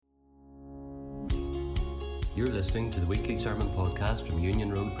You're listening to the weekly sermon podcast from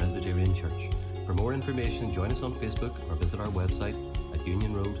Union Road Presbyterian Church. For more information, join us on Facebook or visit our website at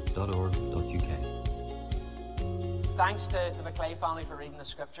unionroad.org.uk. Thanks to the McClay family for reading the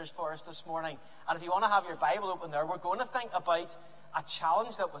scriptures for us this morning. And if you want to have your Bible open there, we're going to think about a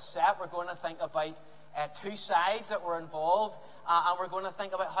challenge that was set. We're going to think about two sides that were involved. And we're going to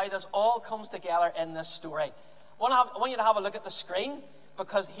think about how this all comes together in this story. I want you to have a look at the screen,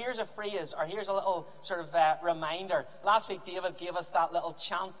 because here's a phrase, or here's a little sort of reminder. Last week, David gave us that little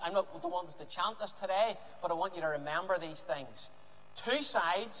chant. I don't want us to chant this today, but I want you to remember these things. Two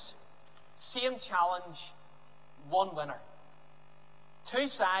sides, same challenge, one winner. Two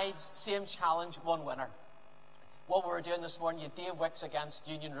sides, same challenge, one winner. What we were doing this morning, you had Dave Wicks against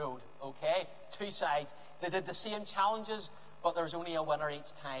Union Road, okay? Two sides. They did the same challenges, but there was only a winner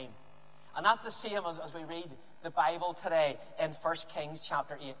each time. And that's the same as we read the Bible today in 1 Kings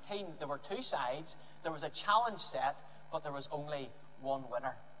chapter 18. There were two sides. There was a challenge set, but there was only one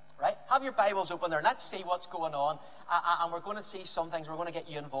winner. Right? Have your Bibles open there. Let's see what's going on. And we're going to see some things. We're going to get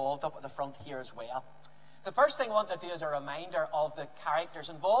you involved up at the front here as well. The first thing I want to do is a reminder of the characters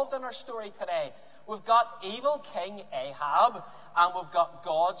involved in our story today. We've got evil King Ahab, and we've got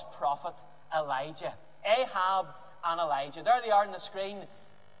God's prophet Elijah. Ahab and Elijah. There they are on the screen.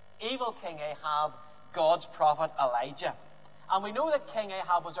 Evil King Ahab, God's prophet Elijah. And we know that King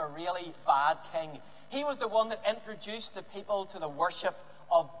Ahab was a really bad king. He was the one that introduced the people to the worship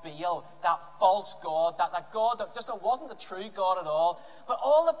of Baal, that false god, that god that just wasn't the true God at all. But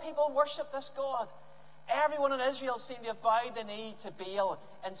all the people worshipped this god. Everyone in Israel seemed to have bowed the knee to Baal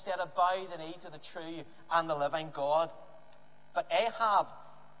instead of bowing the knee to the true and the living God. But Ahab,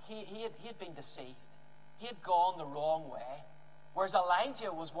 he had been deceived. He had gone the wrong way. Whereas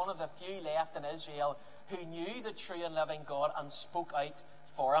Elijah was one of the few left in Israel who knew the true and living God and spoke out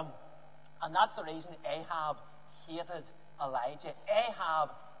for him. And that's the reason Ahab hated Elijah. Ahab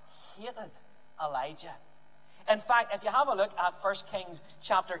hated Elijah. In fact, if you have a look at 1 Kings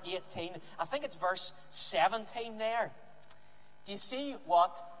chapter 18, I think it's verse 17 there. Do you see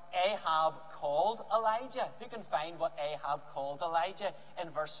what Ahab called Elijah? Who can find what Ahab called Elijah in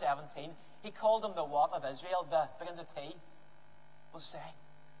verse 17? He called him the what of Israel? The begins with T. We'll say,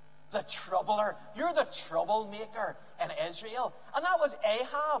 the troubler. You're the troublemaker in Israel. And that was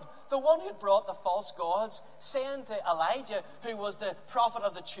Ahab, the one who brought the false gods, saying to Elijah, who was the prophet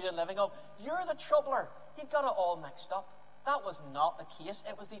of the true and living God, you're the troubler. He'd got it all mixed up. That was not the case.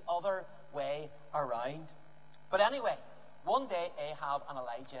 It was the other way around. But anyway, one day Ahab and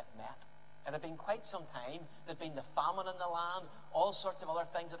Elijah met. It had been quite some time. There'd been the famine in the land, all sorts of other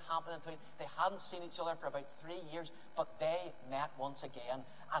things that happened in between. They hadn't seen each other for about 3 years, but they met once again,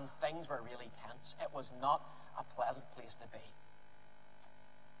 and things were really tense. It was not a pleasant place to be.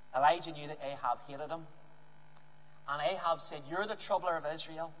 Elijah knew that Ahab hated him, and Ahab said, you're the troubler of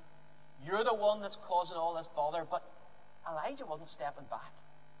Israel. You're the one that's causing all this bother. But Elijah wasn't stepping back.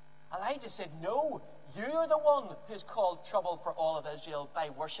 Elijah said, no, you're the one who's called trouble for all of Israel by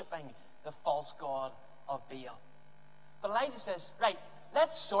worshipping the false god of Baal. But Elijah says, right,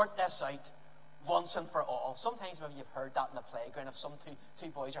 let's sort this out once and for all. Sometimes maybe you've heard that in the playground if some two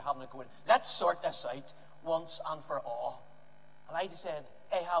boys are having a go. Let's sort this out once and for all. Elijah said,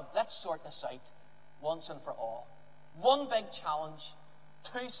 Ahab, let's sort this out once and for all. One big challenge,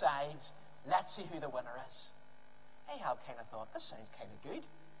 two sides, let's see who the winner is. Ahab kind of thought, this sounds kind of good.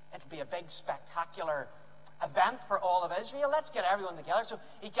 It'll be a big spectacular event for all of Israel. Let's get everyone together. So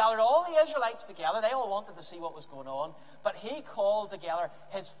he gathered all the Israelites together. They all wanted to see what was going on. But he called together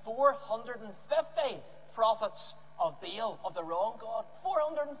his 450 prophets of Baal, of the wrong God.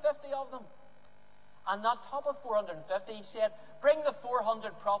 450 of them. And on top of 450, he said, bring the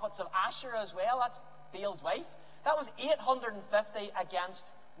 400 prophets of Asherah as well. That's Baal's wife. That was 850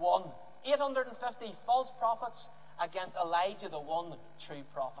 against one. 850 false prophets against Elijah, the one true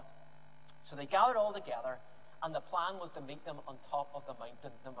prophet. So they gathered all together, and the plan was to meet them on top of the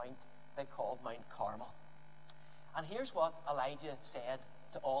mount they called Mount Carmel. And here's what Elijah said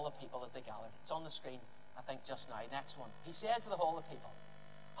to all the people as they gathered. It's on the screen, I think, just now. Next one. He said to the whole of the people,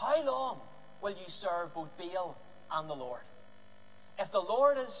 how long will you serve both Baal and the Lord? If the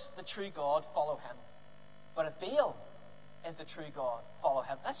Lord is the true God, follow him. But if Baal is the true God, follow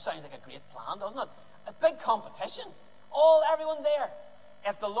him. That sounds like a great plan, doesn't it? A big competition. Everyone there.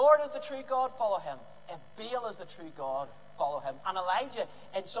 If the Lord is the true God, follow him. If Baal is the true God, follow him. And Elijah,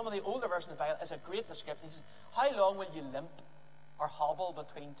 in some of the older versions of the Bible, is a great description. He says, how long will you limp or hobble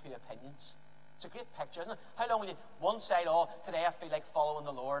between two opinions? It's a great picture, isn't it? How long will you, one side, today I feel like following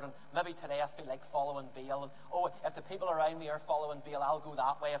the Lord, and maybe today I feel like following Baal, and if the people around me are following Baal, I'll go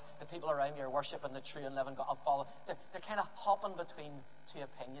that way. If the people around me are worshipping the true and living God, I'll follow. They're kind of hopping between two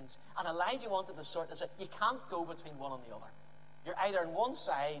opinions. And Elijah wanted to sort this out. You can't go between one and the other. You're either on one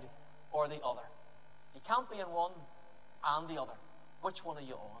side or the other. You can't be in one and the other. Which one are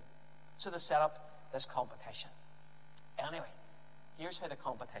you on? So they set up this competition. Anyway, here's how the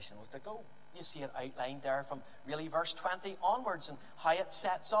competition was to go. You see it outlined there from really verse 20 onwards, and how it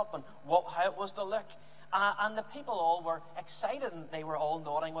sets up and how it was to look. And the people all were excited, and they were all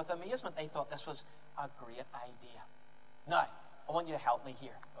nodding with amazement. They thought this was a great idea. Now, I want you to help me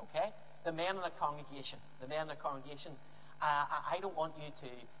here, okay? The men in the congregation, I don't want you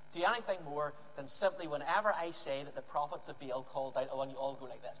to do anything more than simply, whenever I say that the prophets of Baal called out, I want you all to go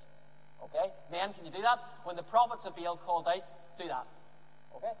like this. Okay? Men, can you do that? When the prophets of Baal called out, do that.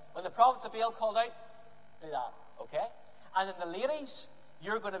 Okay? When the prophets of Baal called out, do that. Okay? And then the ladies,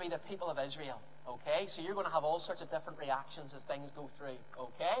 you're going to be the people of Israel. Okay? So you're going to have all sorts of different reactions as things go through.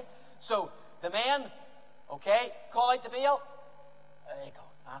 Okay? So the men, okay, call out the Baal. There you go.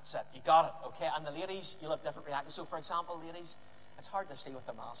 That's it. You got it. Okay? And the ladies, you'll have different reactions. So, for example, ladies, it's hard to see with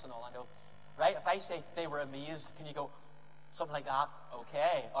the mask and all, I know. Right? If I say they were amazed, can you go something like that?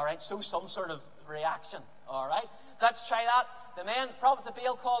 Okay. All right. So some sort of reaction. All right. So let's try that. The men, prophets of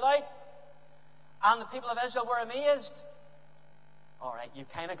Baal called out, and the people of Israel were amazed. All right. You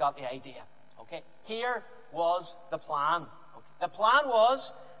kind of got the idea. Okay. Here was the plan. Okay. The plan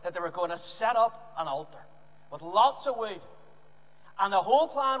was that they were going to set up an altar with lots of wood. And the whole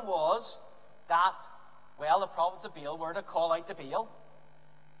plan was that, well, the prophets of Baal were to call out to Baal.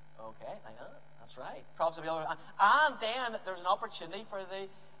 Okay, I know, that's right. Prophets of Baal were, and then there was an opportunity for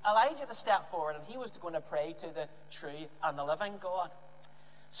Elijah to step forward, and he was going to pray to the true and the living God.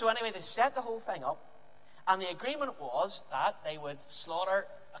 So anyway, they set the whole thing up, and the agreement was that they would slaughter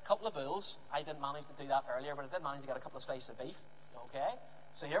a couple of bulls. I didn't manage to do that earlier, but I did manage to get a couple of slices of beef. Okay,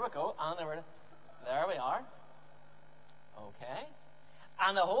 so here we go, and there we are. Okay.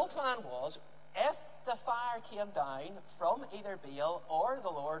 And the whole plan was, if the fire came down from either Baal or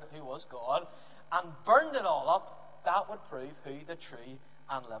the Lord, who was God, and burned it all up, that would prove who the true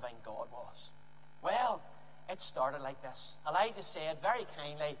and living God was. Well, it started like this. Elijah said very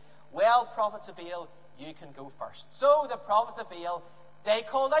kindly, well, prophets of Baal, you can go first. So the prophets of Baal, they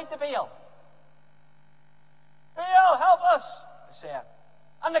called out to Baal. Baal, help us, they said.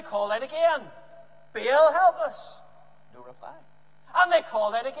 And they called out again. Baal, help us. No reply. And they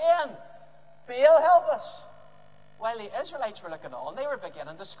called out again. Baal, help us. While the Israelites were looking on, they were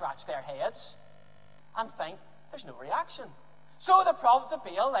beginning to scratch their heads and think, there's no reaction. So the prophets of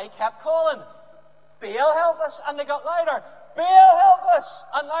Baal, they kept calling, Baal, help us. And they got louder. Baal, help us.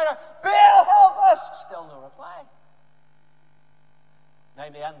 And louder. Baal, help us. Still no reply. Now,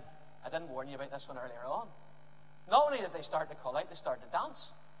 men, I didn't warn you about this one earlier on. Not only did they start to call out, they started to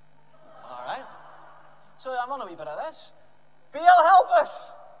dance. All right? So I'm on a wee bit of this. Baal, help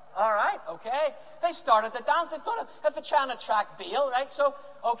us. All right, okay. They started to dance. They thought if they're trying to track Baal, right? So,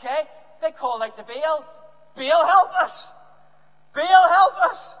 okay, they called out to Baal. Baal, help us. Baal, help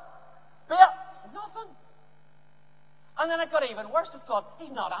us. Baal, nothing. And then it got even worse. They thought,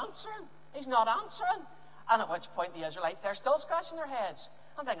 he's not answering. He's not answering. And at which point the Israelites, they're still scratching their heads.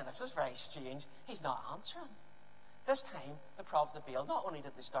 I'm thinking, this is very strange. He's not answering. This time, the prophets of Baal, not only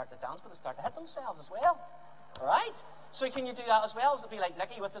did they start to dance, but they started to hit themselves as well. All right? So can you do that as well? As to be like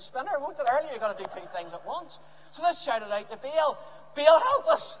Nicky with the spinner? Won't it earlier? You've got to do two things at once. So they shouted out to Baal, Baal, help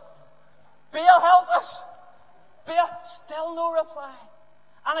us. Baal, help us. Baal, still no reply.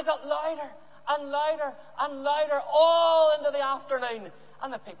 And it got louder and louder and louder all into the afternoon.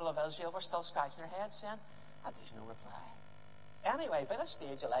 And the people of Israel were still scratching their heads saying, there's no reply. Anyway, by this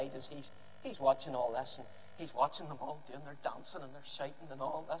stage, Elijah's, he's watching all this, and he's watching them all doing their dancing and their shouting and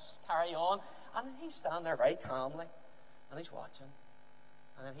all this carry on. And he's standing there very calmly, and he's watching.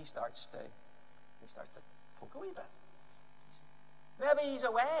 And then he starts to poke a wee bit. Maybe he's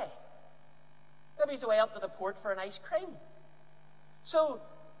away. Maybe he's away up to the port for an ice cream. So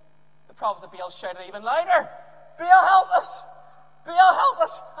the prophets of Baal shouted even louder, Baal, help us. Baal, help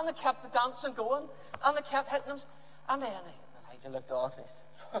us. And they kept the dancing going, and they kept hitting them. And then Elijah looked on, and he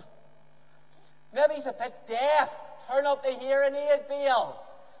said, maybe he's a bit deaf. Turn up the hearing aid, Baal.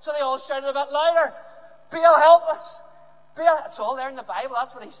 So they all shouted a bit louder, Baal, help us. Baal, it's all there in the Bible.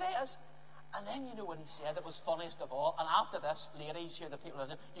 That's what he says. And then you know what he said that was funniest of all. And after this, ladies here, the people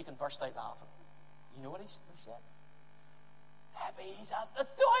listening, you can burst out laughing. You know what he said? Maybe he's at the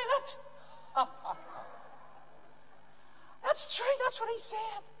toilet. That's true. That's what he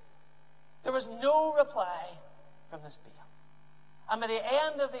said. There was no reply from this Baal. And by the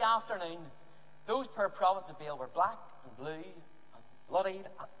end of the afternoon, those poor prophets of Baal were black and blue and bloodied,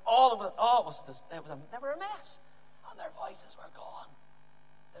 and all of it, they were a mess. And their voices were gone.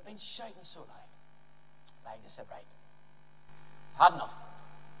 They'd been shouting so loud. Elijah said, right, I've had enough.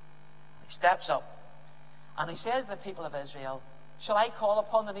 And he steps up and he says to the people of Israel, shall I call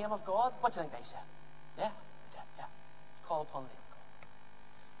upon the name of God? What do you think they said? Yeah, they did, yeah. Call upon the name of God.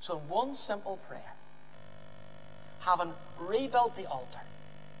 So in one simple prayer, having rebuilt the altar,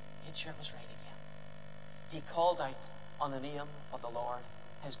 made sure it was right again, he called out on the name of the Lord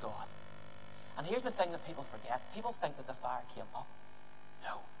his God. And here's the thing that people forget. People think that the fire came up.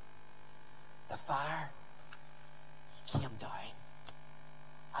 No. The fire came down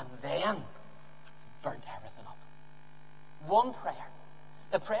and then burnt everything up. One prayer.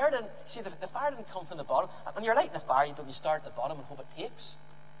 The prayer didn't, see, the fire didn't come from the bottom. When you're lighting a fire, you don't start at the bottom and hope it takes.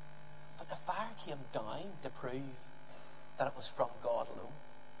 But the fire came down to prove that it was from God alone.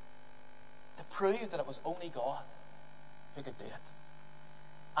 To prove that it was only God who could do it.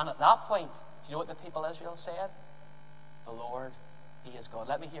 And at that point, do you know what the people of Israel said? The Lord, he is God.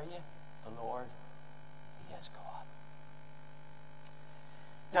 Let me hear you. The Lord, he is God.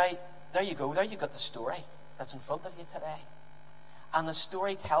 Now, there you go. There you got the story that's in front of you today. And the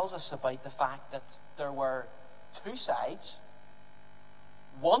story tells us about the fact that there were two sides,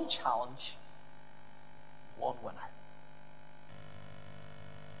 one challenge, one winner.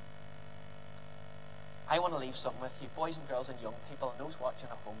 I want to leave something with you, boys and girls and young people, and those watching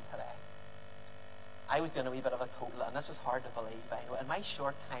at home today. I was doing a wee bit of a total, and this is hard to believe, I know. In my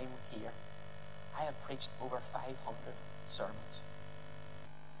short time here, I have preached over 500 sermons.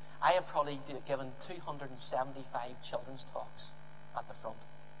 I have probably given 275 children's talks at the front.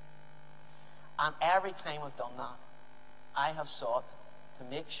 And every time I've done that, I have sought to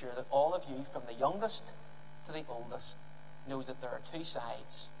make sure that all of you, from the youngest to the oldest, knows that there are two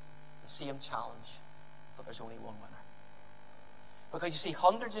sides, the same challenge, but there's only one winner. Because you see,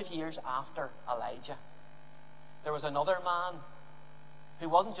 hundreds of years after Elijah, there was another man who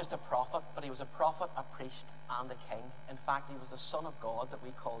wasn't just a prophet, but he was a prophet, a priest, and a king. In fact, he was the Son of God that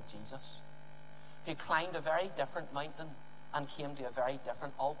we call Jesus, who climbed a very different mountain and came to a very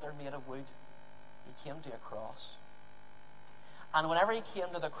different altar made of wood. He came to a cross. And whenever he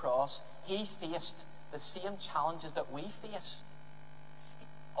came to the cross, he faced the same challenges that we faced.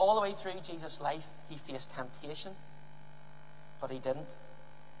 All the way through Jesus' life, he faced temptation, but he didn't.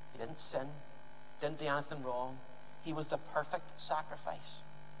 He didn't sin, didn't do anything wrong. He was the perfect sacrifice.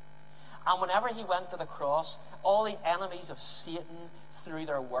 And whenever he went to the cross, all the enemies of Satan threw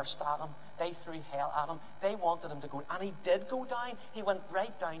their worst at him. They threw hell at him. They wanted him to go. And he did go down. He went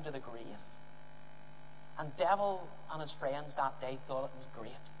right down to the grave. And devil and his friends that day thought it was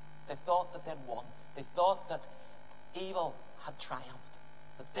great. They thought that they'd won. They thought that evil had triumphed,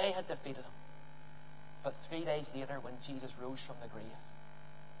 that they had defeated him. But 3 days later, when Jesus rose from the grave,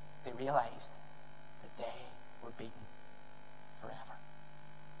 they realized that they were beaten forever.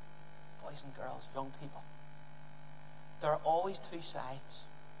 Boys and girls, young people, there are always two sides.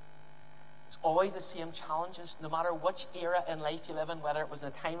 It's always the same challenges, no matter which era in life you live in, whether it was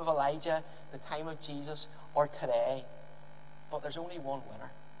in the time of Elijah, the time of Jesus, or today. But there's only one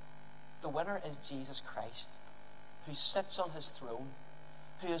winner. The winner is Jesus Christ, who sits on his throne,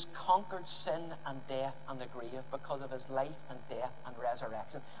 who has conquered sin and death and the grave because of his life and death and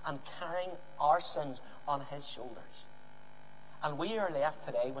resurrection, and carrying our sins on his shoulders. And we are left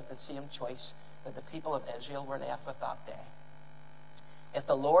today with the same choice that the people of Israel were left with that day. If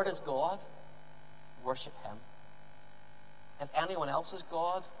the Lord is God, worship him. If anyone else is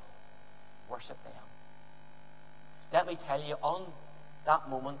God, worship them. Let me tell you, on that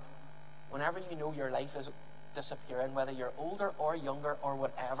moment, whenever you know your life is disappearing, whether you're older or younger or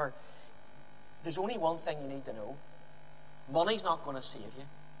whatever, there's only one thing you need to know. Money's not going to save you.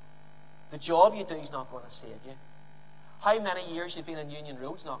 The job you do is not going to save you. How many years you've been in Union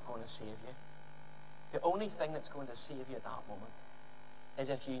Road's not going to save you. The only thing that's going to save you at that moment is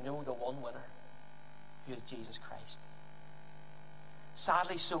if you know the one winner, who is Jesus Christ.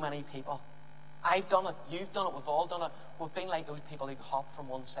 Sadly, so many people, I've done it, you've done it, we've all done it, we've been like those people who hop from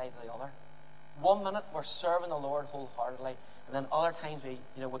one side to the other. 1 minute we're serving the Lord wholeheartedly, and then other times we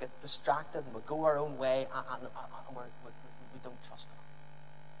get distracted and we go our own way, and we don't trust him.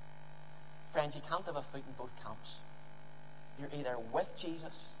 Friends, you can't have a foot in both camps. You're either with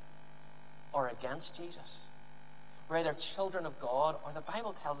Jesus or against Jesus. We're either children of God, or the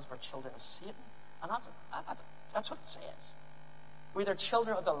Bible tells us we're children of Satan. And that's what it says. We're either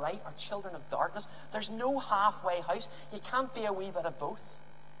children of the light or children of darkness. There's no halfway house. You can't be a wee bit of both.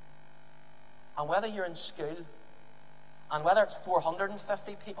 And whether you're in school, and whether it's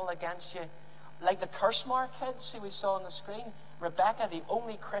 450 people against you, like the Kersmar kids who we saw on the screen, Rebecca, the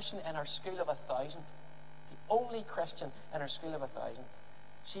only Christian in our school of 1,000, the only Christian in our school of 1,000,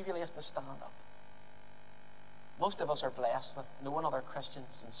 she really has to stand up. Most of us are blessed with knowing other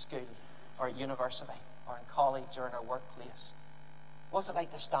Christians in school or at university or in college or in our workplace. What's it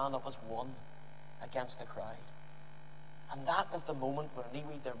like to stand up as one against the crowd? And that is the moment when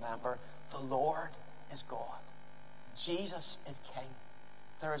we need to remember the Lord is God. Jesus is King.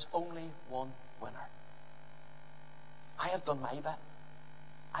 There is only one winner. I have done my bit.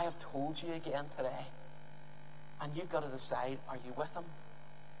 I have told you again today. And you've got to decide, are you with him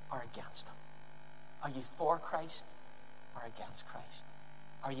or against him? Are you for Christ or against Christ?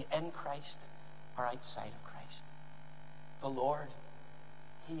 Are you in Christ or outside of Christ? The Lord,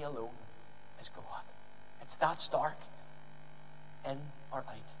 he alone is God. It's that stark. In or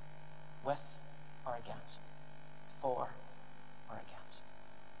out. With or against. For or against.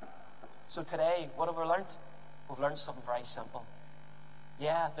 So today, what have we learned? We've learned something very simple.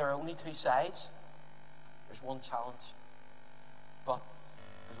 Yeah, there are only two sides. There's one challenge. But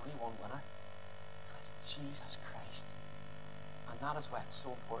there's only one winner. And it's Jesus Christ. And that is why it's so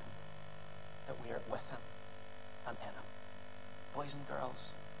important that we are with him and in him. Boys and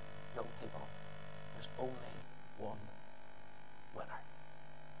girls, young people, there's only one winner.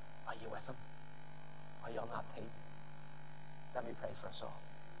 Are you with him? Are you on that team? Let me pray for us all.